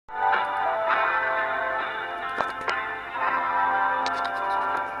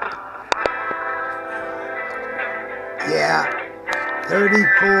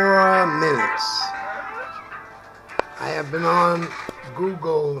34 minutes. I have been on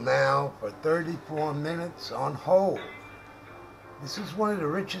Google now for 34 minutes on hold. This is one of the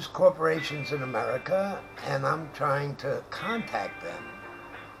richest corporations in America, and I'm trying to contact them.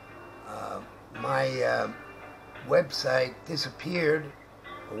 My website disappeared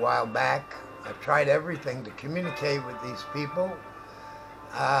a while back. I've tried everything to communicate with these people.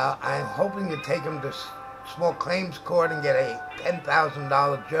 I'm hoping to take them to small claims court and get a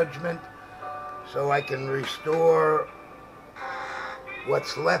 $10,000 judgment so I can restore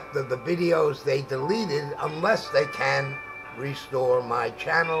what's left of the videos they deleted, unless they can restore my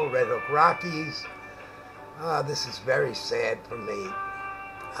channel, Red Hook Rockies. This is very sad for me.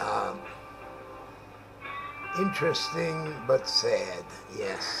 Interesting but sad,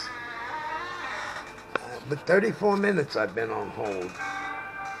 yes. But 34 minutes I've been on hold.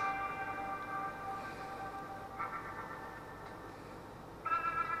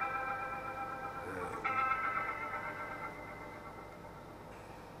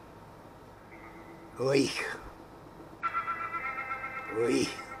 Oi. Oi.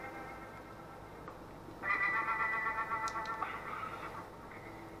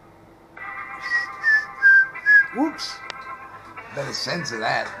 Whoops. Better censor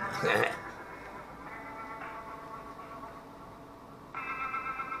that.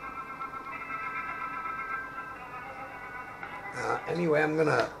 Anyway, I'm going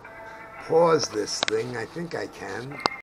to pause this thing. I think I can.